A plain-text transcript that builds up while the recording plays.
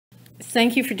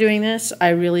thank you for doing this. I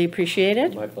really appreciate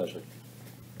it. My pleasure.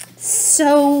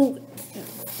 So,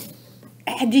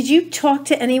 did you talk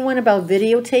to anyone about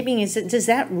videotaping? Does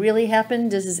that really happen?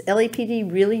 Does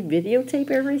LAPD really videotape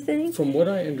everything? From what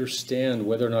I understand,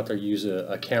 whether or not they use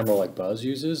a camera like Buzz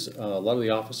uses, a lot of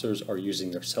the officers are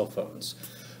using their cell phones.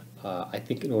 I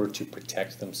think in order to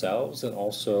protect themselves and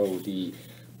also the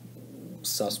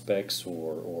suspects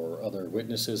or other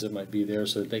witnesses that might be there,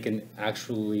 so that they can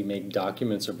actually make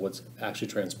documents of what's actually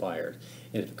transpired.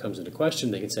 And if it comes into question,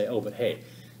 they can say, oh, but hey,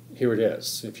 here it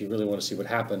is. If you really want to see what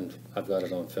happened, I've got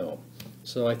it on film.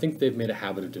 So I think they've made a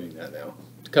habit of doing that now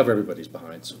to cover everybody's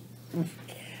behinds.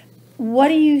 What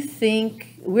do you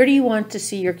think, where do you want to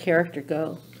see your character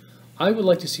go? I would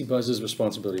like to see Buzz's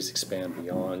responsibilities expand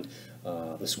beyond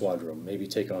the squad room, maybe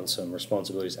take on some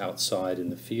responsibilities outside in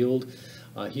the field.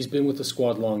 He's been with the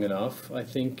squad long enough, I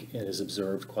think, and has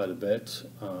observed quite a bit.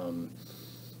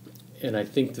 And I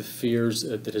think the fears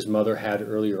that his mother had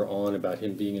earlier on about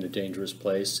him being in a dangerous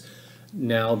place,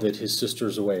 now that his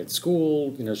sister's away at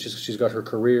school, you know, she's got her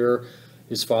career,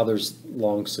 his father's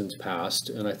long since passed,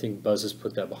 and I think Buzz has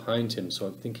put that behind him, so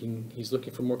I'm thinking he's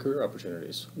looking for more career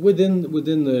opportunities within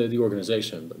the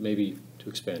organization, but maybe to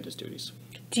expand his duties.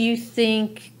 Do you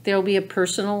think there'll be a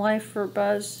personal life for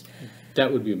Buzz?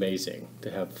 That would be amazing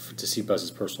to see Buzz's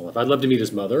personal life. I'd love to meet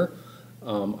his mother.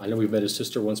 I know we've met his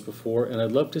sister once before, and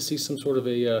I'd love to see some sort of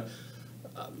a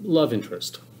love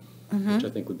interest, which I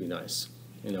think would be nice.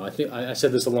 You know, I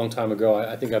said this a long time ago.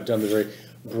 I think I've done the very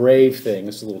brave thing.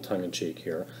 This is a little tongue-in-cheek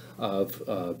here,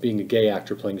 of being a gay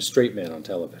actor playing a straight man on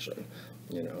television.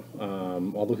 You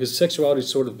know, although his sexuality's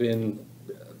sort of been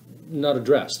not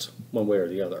addressed one way or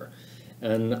the other,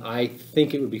 and I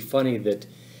think it would be funny that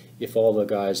if all the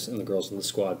guys and the girls in the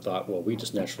squad thought, well, we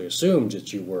just naturally assumed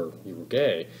that you were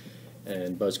gay.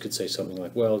 And Buzz could say something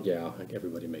like, well, yeah,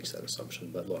 everybody makes that assumption,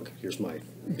 but look, here's my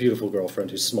beautiful girlfriend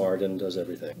who's smart and does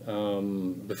everything.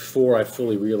 Before I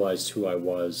fully realized who I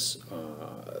was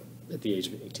at the age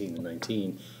of 18 and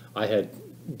 19, I had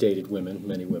dated women,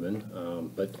 many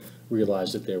women, but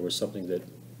realized that there was something that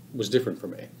was different for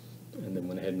me, and then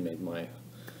went ahead and made my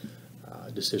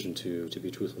decision to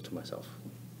be truthful to myself.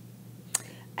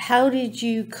 How did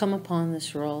you come upon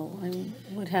this role? I mean,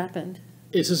 what happened?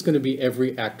 This is going to be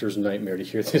every actor's nightmare to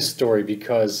hear this story,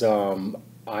 because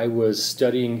I was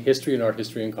studying history and art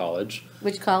history in college.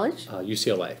 Which college?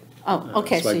 UCLA. Oh,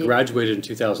 okay. So I graduated in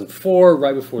 2004,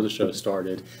 right before the show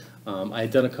started. I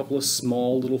had done a couple of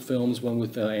small little films, one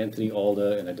with Anthony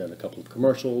Alda, and I'd done a couple of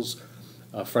commercials.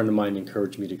 A friend of mine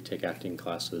encouraged me to take acting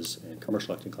classes and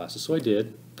commercial acting classes, so I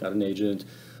did. Got an agent,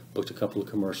 booked a couple of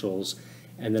commercials,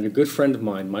 and then a good friend of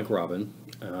mine, Mike Robin,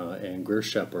 and Greer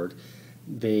Shepard,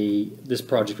 this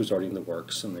project was already in the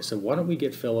works, and they said, why don't we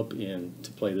get Phillip in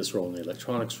to play this role in the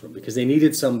electronics room, because they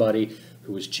needed somebody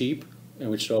who was cheap and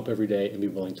would show up every day and be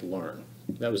willing to learn.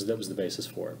 That was the basis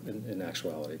for it in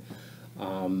actuality.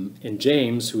 And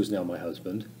James, who is now my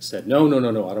husband, said, no,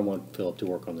 I don't want Phillip to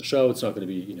work on the show. It's not going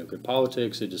to be good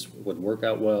politics. It just wouldn't work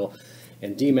out well.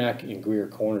 And DMAC and Greer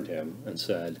cornered him and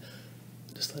said,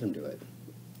 just let him do it.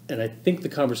 And I think the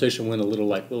conversation went a little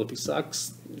like, well, if he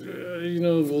sucks,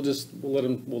 we'll let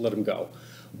him go.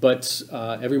 But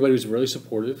everybody was really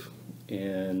supportive,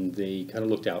 and they kind of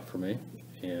looked out for me,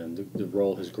 and the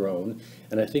role has grown.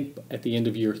 And I think at the end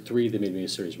of year 3, they made me a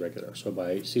series regular. So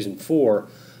by season 4,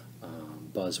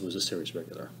 Buzz was a series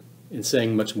regular, and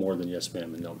saying much more than yes,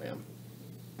 ma'am, and no, ma'am.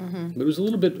 But it was a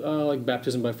little bit like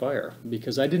baptism by fire,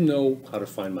 because I didn't know how to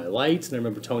find my light, and I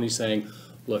remember Tony saying,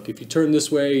 look, if you turn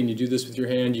this way and you do this with your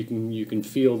hand, you can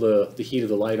feel the heat of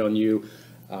the light on you.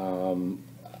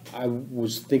 I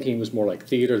was thinking it was more like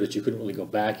theater, that you couldn't really go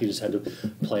back. You just had to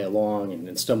play along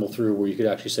and stumble through, where you could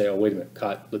actually say, oh, wait a minute,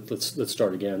 cut, let's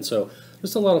start again. So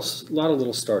just a lot of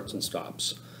little starts and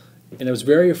stops. And I was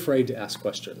very afraid to ask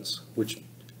questions, which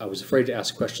I was afraid to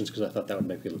ask questions because I thought that would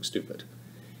make me look stupid.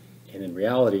 And in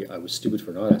reality, I was stupid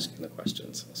for not asking the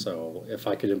questions. So if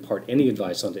I could impart any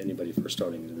advice onto anybody first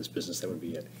starting into this business, that would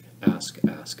be it. Ask,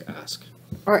 ask, ask.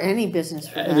 Or any business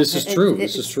for that. This is true.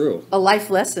 This is true. A life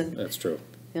lesson. That's true.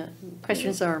 Yeah,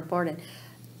 questions are important.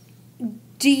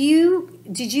 Did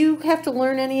you have to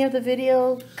learn any of the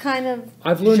video kind of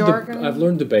jargon? I've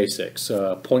learned the basics.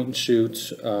 Point and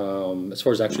shoot. As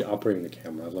far as actually operating the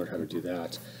camera, I've learned how to do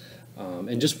that.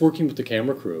 And just working with the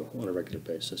camera crew on a regular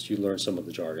basis, you learn some of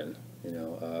the jargon.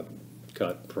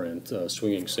 Cut, print,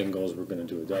 swinging singles. We're going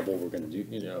to do a double. We're going to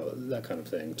do that kind of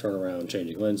thing. Turn around,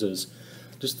 changing lenses,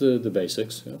 just the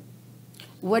basics. Yeah.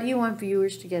 What do you want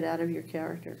viewers to get out of your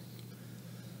character?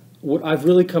 What I've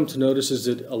really come to notice is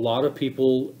that a lot of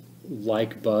people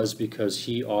like Buzz because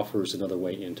he offers another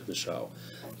way into the show.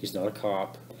 He's not a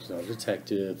cop. He's not a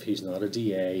detective. He's not a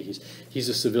DA. He's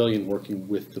a civilian working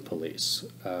with the police.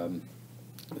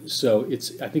 So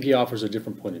I think he offers a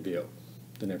different point of view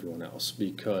than everyone else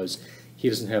because he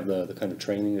doesn't have the kind of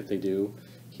training that they do.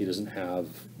 He doesn't have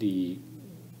the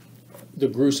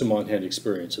gruesome on-hand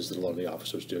experiences that a lot of the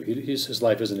officers do. His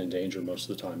life isn't in danger most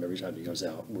of the time every time he goes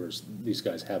out, whereas these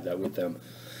guys have that with them.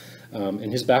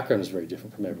 And his background is very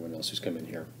different from everyone else who's come in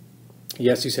here.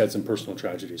 Yes, he's had some personal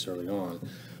tragedies early on,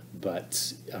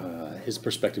 but his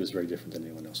perspective is very different than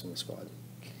anyone else on the squad.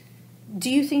 Do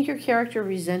you think your character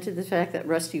resented the fact that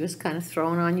Rusty was kind of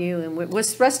thrown on you? And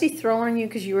was Rusty thrown on you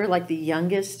because you were like the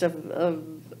youngest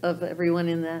of everyone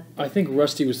in that? I think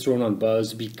Rusty was thrown on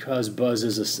Buzz because Buzz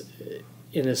is,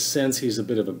 in a sense, he's a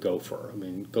bit of a gopher. I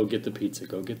mean, go get the pizza,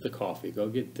 go get the coffee, go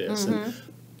get this. Mm-hmm. And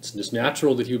it's just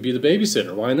natural that he would be the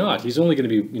babysitter. Why not? He's only going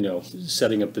to be,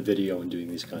 setting up the video and doing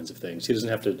these kinds of things. He doesn't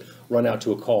have to run out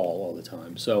to a call all the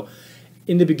time. So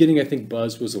in the beginning, I think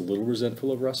Buzz was a little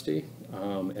resentful of Rusty.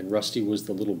 And Rusty was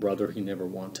the little brother he never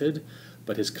wanted,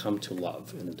 but has come to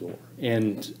love and adore.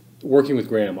 And working with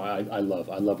Graham, I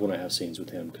love when I have scenes with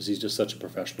him because he's just such a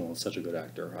professional and such a good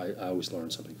actor. I always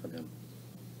learn something from him.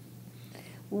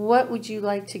 What would you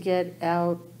like to get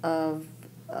out of,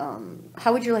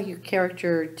 how would you like your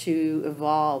character to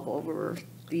evolve over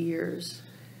the years?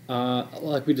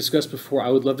 Like we discussed before, I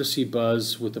would love to see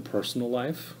Buzz with a personal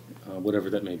life, whatever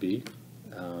that may be.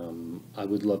 I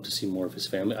would love to see more of his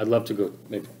family. I'd love to go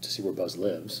maybe to see where Buzz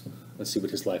lives and see what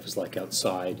his life is like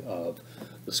outside of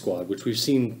the squad, which we've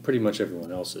seen pretty much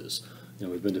everyone else's.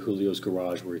 We've been to Julio's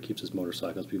garage where he keeps his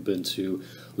motorcycles. We've been to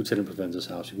Lieutenant Provenza's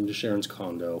house. We've been to Sharon's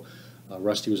condo.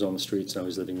 Rusty was on the streets. Now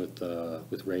he's living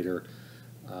with Raider.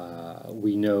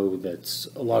 We know that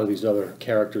a lot of these other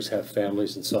characters have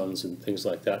families and sons and things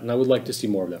like that, and I would like to see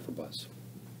more of that for Buzz.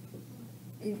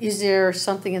 Is there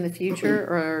something in the future,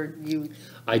 or you?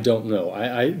 I don't know.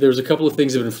 There's a couple of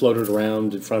things that have been floated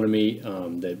around in front of me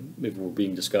that maybe were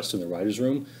being discussed in the writers'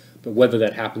 room, but whether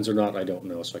that happens or not, I don't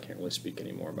know, so I can't really speak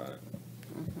anymore about it.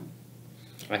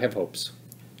 Mm-hmm. I have hopes.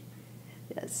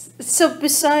 Yes. So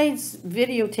besides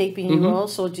videotaping, you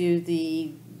also do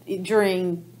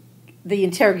during the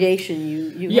interrogation,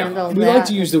 you handle that. We like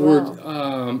to use the word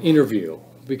interview.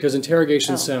 Because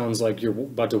interrogation sounds like you're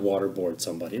about to waterboard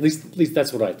somebody. At least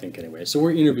that's what I think anyway. So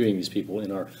we're interviewing these people in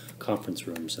our conference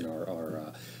rooms and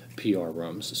our PR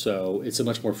rooms. So it's a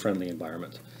much more friendly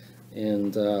environment.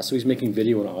 And so he's making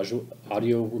video and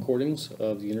audio recordings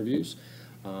of the interviews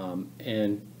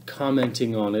and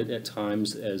commenting on it at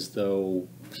times as though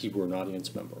he were an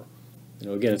audience member.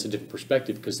 Again, it's a different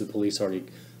perspective because the police already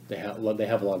they have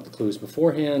a lot of the clues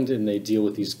beforehand and they deal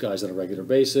with these guys on a regular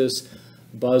basis.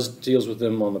 Buzz deals with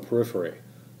them on the periphery,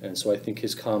 and so I think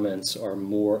his comments are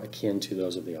more akin to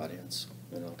those of the audience.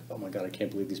 Oh my God, I can't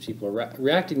believe these people are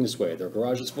reacting this way. Their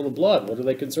garage is full of blood. What are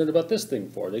they concerned about this thing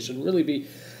for? They should really be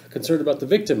concerned about the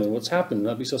victim and what's happened, and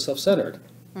not be so self-centered.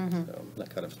 So, that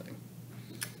kind of thing.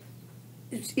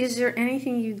 Is there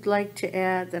anything you'd like to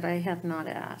add that I have not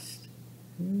asked?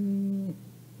 I don't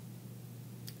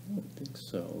think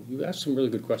so. You've asked some really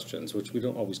good questions, which we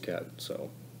don't always get, so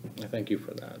I thank you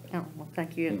for that. Oh, well,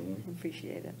 thank you. I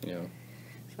appreciate it. Yeah.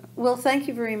 Well, thank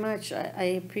you very much.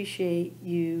 I appreciate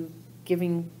you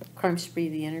giving Crime Spree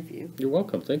the interview. You're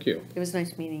welcome. Thank you. It was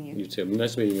nice meeting you. You too.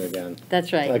 Nice meeting you again.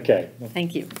 That's right. Okay.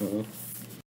 Thank you.